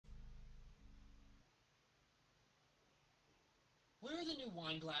Where are the new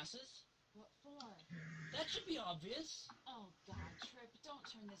wine glasses? What for? That should be obvious. Oh, God, Trip, don't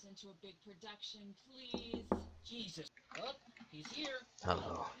turn this into a big production, please. Jesus. Oh, he's here.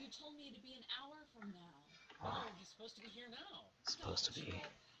 Hello. You told me to be an hour from now. Oh, he's supposed to be here now. Supposed to be.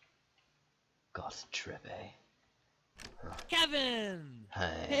 Got Trip, eh? Kevin!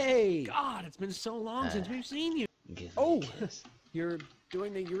 Hey. Hey! God, it's been so long since we've seen you. Give me Oh, a kiss. you're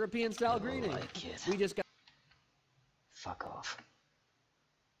doing the European-style greeting. Like it. We just got... Fuck off.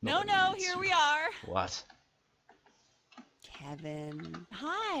 No, Nobody no, needs here you. we are. What? Kevin.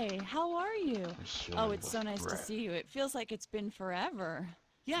 Hi, how are you? A human Oh, it's so with nice to breath. see you. It feels like it's been forever.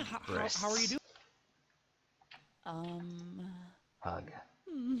 Yeah, how are you doing? Hug.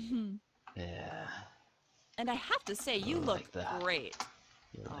 Yeah. And I have to say, you Like look that. great.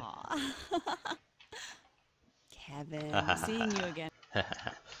 You like Aw. Kevin, seeing you again.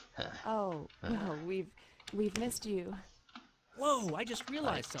 Oh, well, we've missed you. Whoa, I just I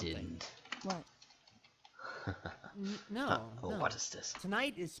realized something. didn't. What? No, Oh, no. what is this?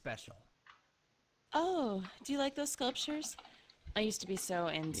 Tonight is special. Oh, do you like those sculptures? I used to be so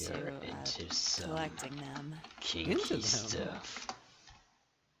into, You're into some collecting them. kinky Into them? stuff.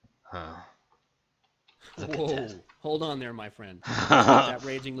 Huh. Look Whoa, at hold on there, my friend. Keep that. that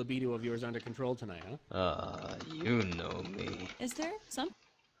raging libido of yours under control tonight, huh? You know me. Is there some?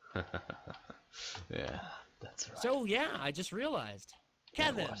 Yeah, that's right. So, yeah, I just realized. Yeah,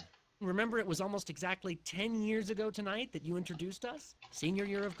 Kevin, what? remember it was almost exactly 10 years ago tonight that you introduced us? Senior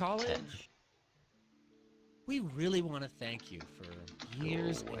year of college? 10. We really want to thank you for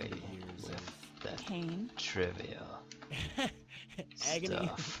years Go away and years with that Pain. trivia of agony.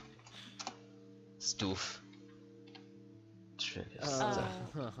 Stuff. Trivia Uh, stuff.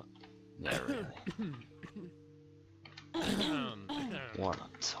 Yeah, really. Wanna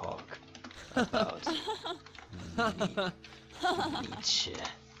talk about Nietzsche?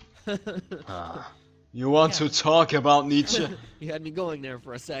 You want to talk about Nietzsche? You had me going there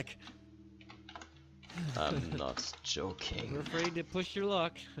for a sec. I'm not We're joking. afraid to push your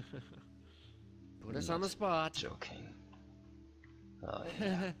luck. Put us on the spot. Joking. Oh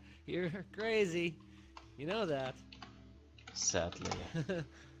yeah. You're crazy. You know that. Sadly.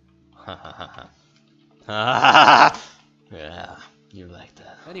 Yeah, you like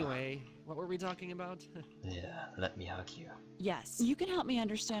that. Anyway, what were we talking about? Yeah, let me hug you. Yes. You can help me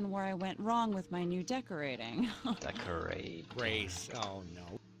understand where I went wrong with my new decorating. Decorate. Grace. Oh,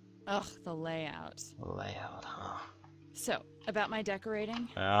 no. Ugh, the layout. Layout, huh? So, about my decorating.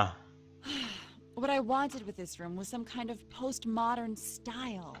 Yeah. What I wanted with this room was some kind of postmodern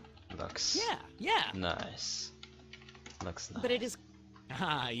style. Looks Yeah. nice. Looks nice. But it is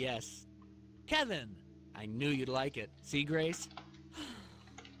Ah, yes. Kevin, I knew you'd like it. See, Grace?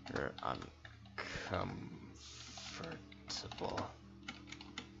 You're uncomfortable.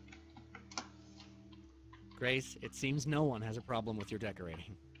 Grace, it seems no one has a problem with your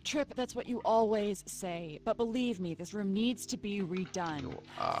decorating. Trip, that's what you always say. But believe me, this room needs to be redone. You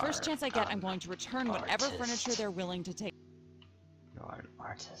are First chance I get, I'm an going to return whatever artist. furniture they're willing to take. You are an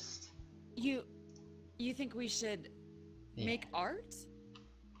artist. You think we should Yeah. make art?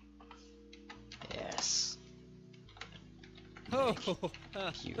 Yes. Oh,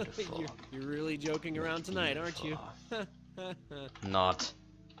 Beautiful. you're really joking around tonight, aren't you? Not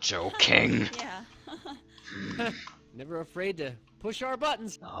joking. Yeah. Never afraid to push our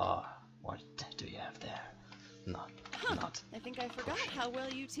buttons. Oh, what do you have there? Not I think I forgot pushing how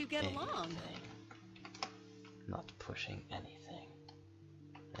well you two get along. anything. Not pushing anything.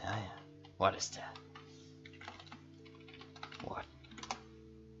 Yeah. What is that? What?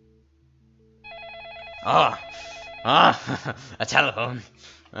 A telephone.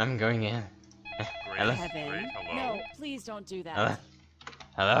 I'm going in. Hello? Kevin, Grace, hello? no, please don't do Hello? that.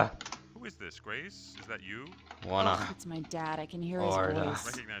 Hello? Who is this, Grace? Is that you? Wanna Ugh, it's my dad. I can hear his order voice.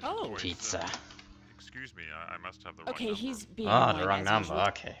 Recognize Oh. your voice. pizza? Excuse me, I must have the wrong Okay, number. he's being Oh, annoying the wrong as number. usual.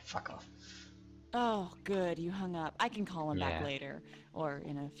 Okay, fuck off. Oh, good, you hung up. I can call him back Yeah. later, or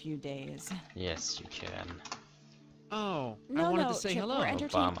in a few days. Yes, you can. Oh, I No, wanted no, to say Chip, hello. we're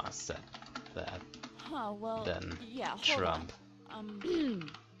entertained. Obama said that. Huh, well, Then yeah, hold Trump. on.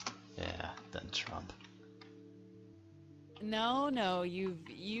 Yeah, then Trump. No,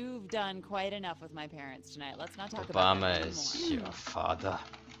 you've done quite enough with my parents tonight. Let's not talk about Obama them is anymore. your father.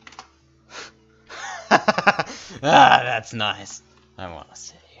 That's nice. I wanna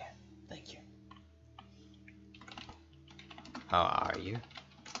sit here. Thank you. How are you?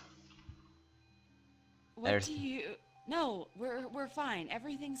 What Everything- do you? No, we're fine.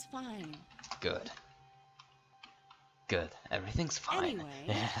 Everything's fine. Good. Good. Everything's fine.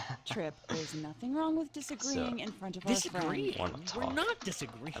 Anyway, Trip, there's nothing wrong with disagreeing in front of our Disagreeing? friend. Wanna We're talk not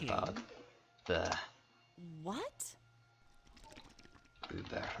disagreeing. about the What?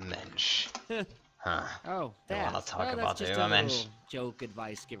 Übermensch. Huh. Oh, You wanna that's talk well, about that's the just a Übermensch? little joke,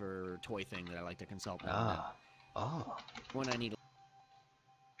 advice giver, toy thing that I like to consult on Oh. when I need.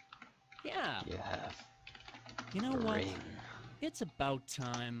 Yeah. You have You know a what? ring. It's about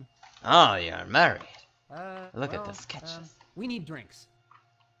time. Oh, you're married. Look at well, the sketches. We need drinks.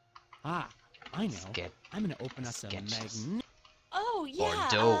 Ah, I know. Sketch. I'm gonna open us sketches. a magnificent. Oh, yeah.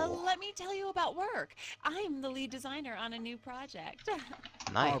 Bordeaux. Let me tell you about work. I'm the lead designer on a new project.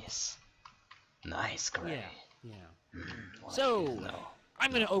 Nice. Nice, Gray. Yeah. What So, do you know?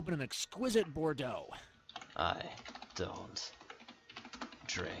 I'm gonna open an exquisite Bordeaux. I don't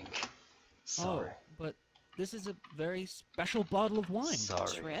drink. Sorry. Oh, but this is a very special bottle of wine.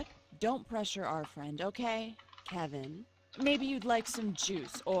 Sorry. Trip, don't pressure our friend, okay? Kevin, maybe you'd like some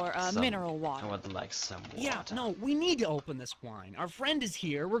juice or Some- mineral I water. would like some water. Yeah, no, we need to open this wine. Our friend is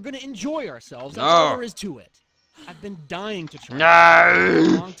here. We're gonna enjoy ourselves. That's No. all there is to it. I've been dying to try it for a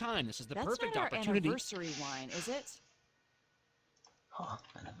No! long time. This is the That's perfect not our opportunity. anniversary wine, is it? Huh?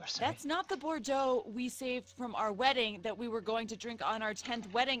 Anniversary? That's not the Bordeaux we saved from our wedding that we were going to drink on our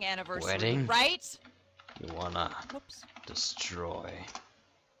 10th wedding anniversary, Wedding? right? You wanna Whoops. destroy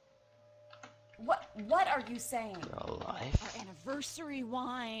What are you saying? your life? Our anniversary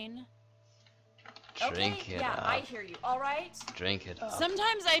wine. Drink okay, it yeah, up. I hear you. All right. Drink it up.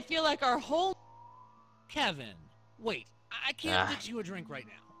 Sometimes I feel like our whole Kevin, wait. I can't Ah. fix you a drink right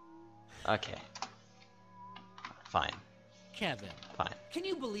now. Okay. Fine. Kevin, Fine. can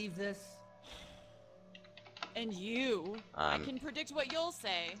you believe this? and you, I Um, can predict what you'll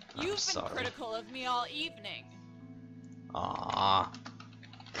say. I'm You've been sorry. critical of me all evening. Aw.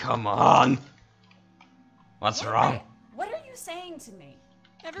 Come on. What's wrong? What are you saying to me?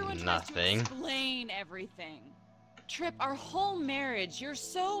 Everyone tries Nothing. to explain everything. Trip, our whole marriage, you're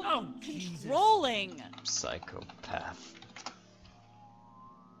so Oh, Jesus. controlling. Psychopath.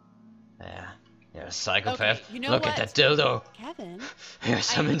 Yeah. You're a psychopath. Okay, you know Look what? at that dildo. Kevin, You're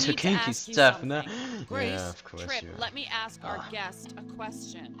some I into need to kinky ask you stuff, no? something. Grace, Yeah, of course Trip, you are. let me ask our Ah. guest a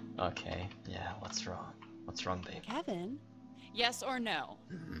question. Okay. Yeah. What's wrong? What's wrong, babe? Kevin, yes or no?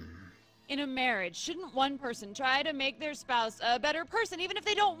 Hmm. In a marriage, shouldn't one person try to make their spouse a better person even if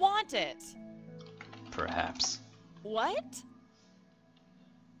they don't want it? Perhaps. What?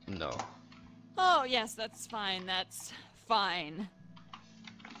 No. Oh, yes, that's fine. That's fine.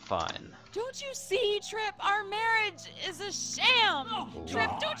 Fine. Don't you see, Trip? Our marriage is a sham. Oh, Trip,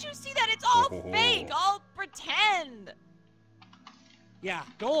 God. don't you see that? It's all fake, all pretend. Yeah,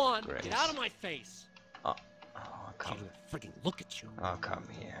 go on. Grace. Get out of my face. Oh, Can't come. even freaking look at you. Oh, come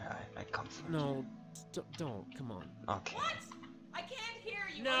here. I comfort you. No, don't. Come on. Okay. What? I can't hear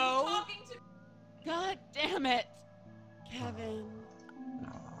you. No. Are you talking to... God damn it. Kevin. No.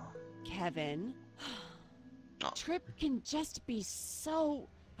 Kevin. No. Trip can just be so...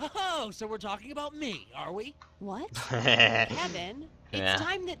 Oh, so we're talking about me, are we? What? Yeah. Kevin, Yeah. it's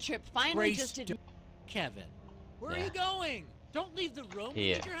time that Trip finally Grace, just did... Kevin, where are Yeah. you going? Don't leave the room. We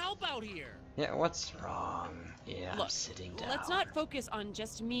Here. need your help out here. What's wrong? Yeah, I'm Look, sitting down. Let's not focus on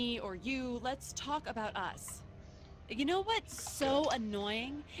just me or you. Let's talk about us. You know what's so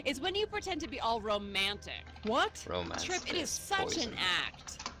annoying? Is when you pretend to be all romantic. What? Romance Trip, it is such poison. an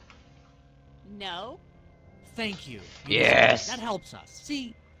act. No? Thank you. Yes. That helps us.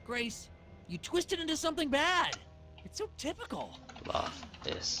 See, Grace, you twisted into something bad. It's so typical. Love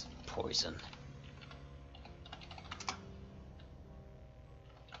is poison.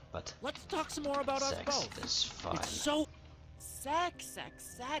 But Let's talk some more about us sex both. is fine. It's so... Sex.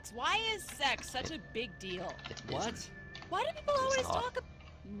 Why is sex such a big deal? It What? isn't. Why do people It's always not. talk about...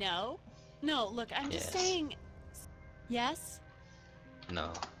 No. No, look, I'm just Yes. saying... Yes?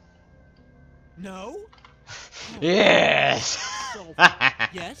 No. No? Yes. So,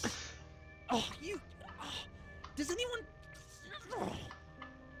 yes? Oh, you... Oh, does anyone... Oh.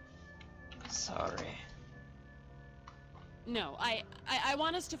 Sorry. No, I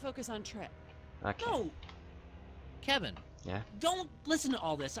want us to focus on Trip. Okay. No. Kevin. Yeah? Don't listen to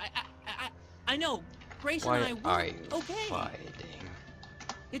all this. I know. Grace Why and I will... are you okay. fighting?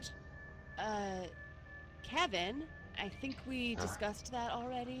 It's... Kevin, I think we discussed that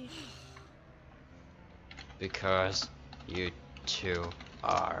already. Because you two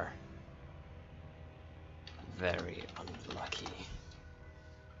are very unlucky.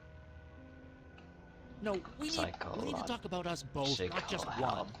 No, we need to talk about us both, not just one.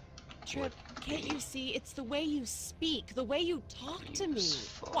 Help Trip, would can't be you see? It's the way you speak, the way you talk to me.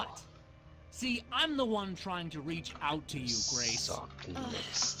 useful. What? See, I'm the one trying to reach out to you, Grace. Sock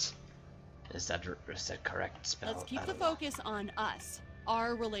list. Is that correct spell? Let's keep I the don't know. focus on us,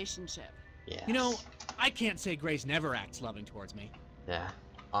 our relationship. Yes. You know, I can't say Grace never acts loving towards me. Yeah.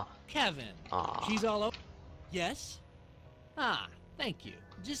 Kevin, Aw. she's all over. Yes? Ah, thank you.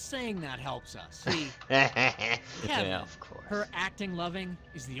 Just saying that helps us. See, Kevin, Yeah, of course. her acting loving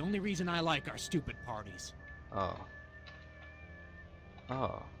is the only reason I like our stupid parties. Oh.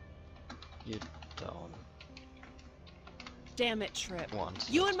 Oh. You don't Damn it, Trip. want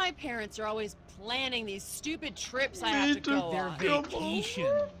You it. and my parents are always planning these stupid trips I have to go Their on.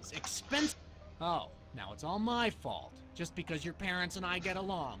 vacations, expensive. Oh, now it's all my fault. Just because your parents and I get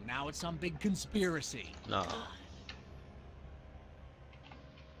along, now it's some big conspiracy. No.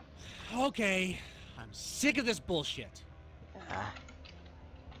 Okay, I'm sick of this bullshit. Yeah.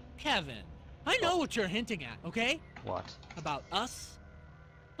 Kevin, I know what you're hinting at, okay? What? About us?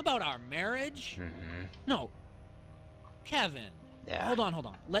 About our marriage? Mm-hmm. No. Kevin, Yeah. hold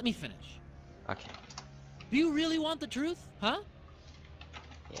on. Let me finish. Okay. Do you really want the truth, huh?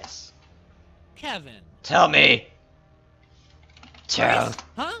 Yes. Kevin. Tell me. Tell. Grace,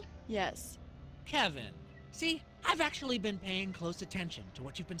 huh? Yes. Kevin. See, I've actually been paying close attention to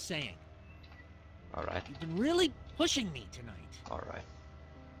what you've been saying. All right. You've been really pushing me tonight. All right.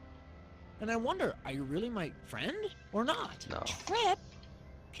 And I wonder, are you really my friend or not? No. Trip?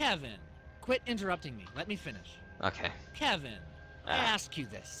 Kevin, quit interrupting me. Let me finish. Okay. Kevin, I Ah. ask you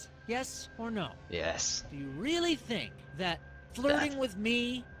this. Yes or no? Yes. Do you really think that flirting with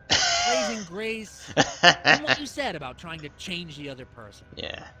me, praising Grace, and what you said about trying to change the other person,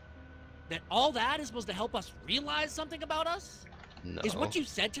 Yeah. that all that is supposed to help us realize something about us? No. Is what you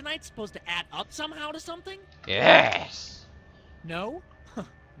said tonight supposed to add up somehow to something? Yes. No? I'm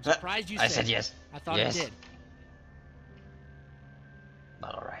surprised you said I said yes. I thought Yes. it did.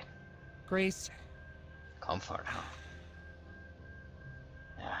 But all right. Grace, Comfort, huh?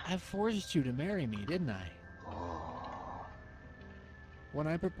 Yeah. I forced you to marry me, didn't I? Oh. When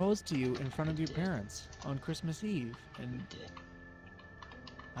I proposed to you in front of your parents on Christmas Eve, You and did.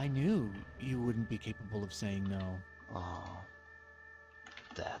 I knew you wouldn't be capable of saying no. Oh.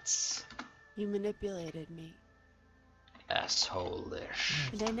 That's You manipulated me, asshole-ish.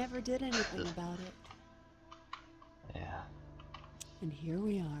 and I never did anything about it. Yeah. And here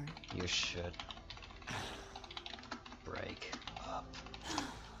we are. You should break up.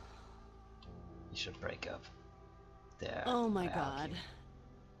 You should break up. There. Oh my I hug god. you.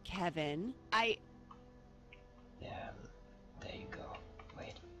 Kevin, Yeah. There you go.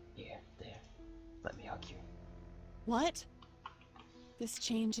 Wait. Here. There. Let me hug you. What? This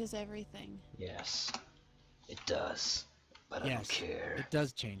changes everything. Yes. It does. But I Yes, don't care. it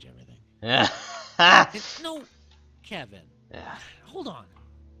does change everything. Yeah. No, Kevin, Yeah. hold on.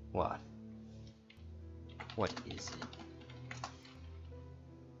 What? What is it?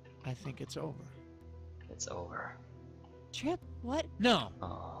 I think it's over. It's over. Trip, what? No,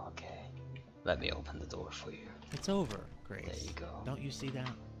 Oh, okay. Let me open the door for you. it's over, Grace. There you go. Don't you see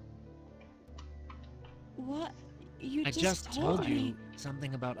that? What? You I just told me. you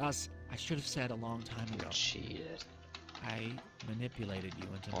something about us I should have said a long time You ago. cheated I manipulated you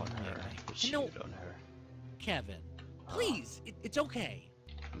into on doing her. that. You No, cheated on her. Kevin, Oh. please, it's okay.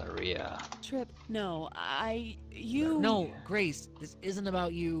 Maria. Trip, no, you... No, Grace, this isn't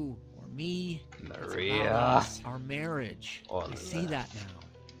about you or me. It's about Maria. us, our marriage. Oh, I see that now.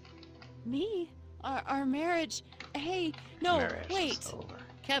 Me? Our marriage? Hey, no, Marriage is wait. over.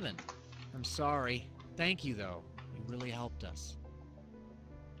 Kevin, I'm sorry. Thank you, though. You really helped us.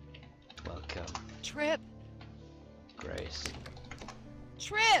 Welcome, Trip, Grace.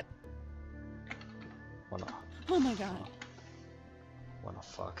 Trip! Wanna Oh my god.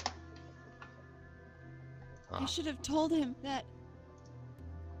 fuck? I Huh? should have told him that...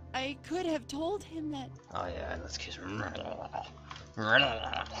 I could have told him that... Oh yeah, let's kiss.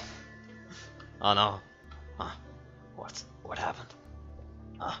 Oh no. Huh? What happened?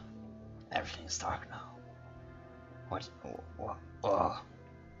 Huh? Everything's dark now. What? Oh.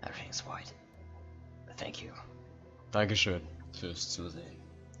 Everything's white. Thank you. Dankeschön fürs Zusehen.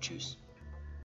 Tschüss.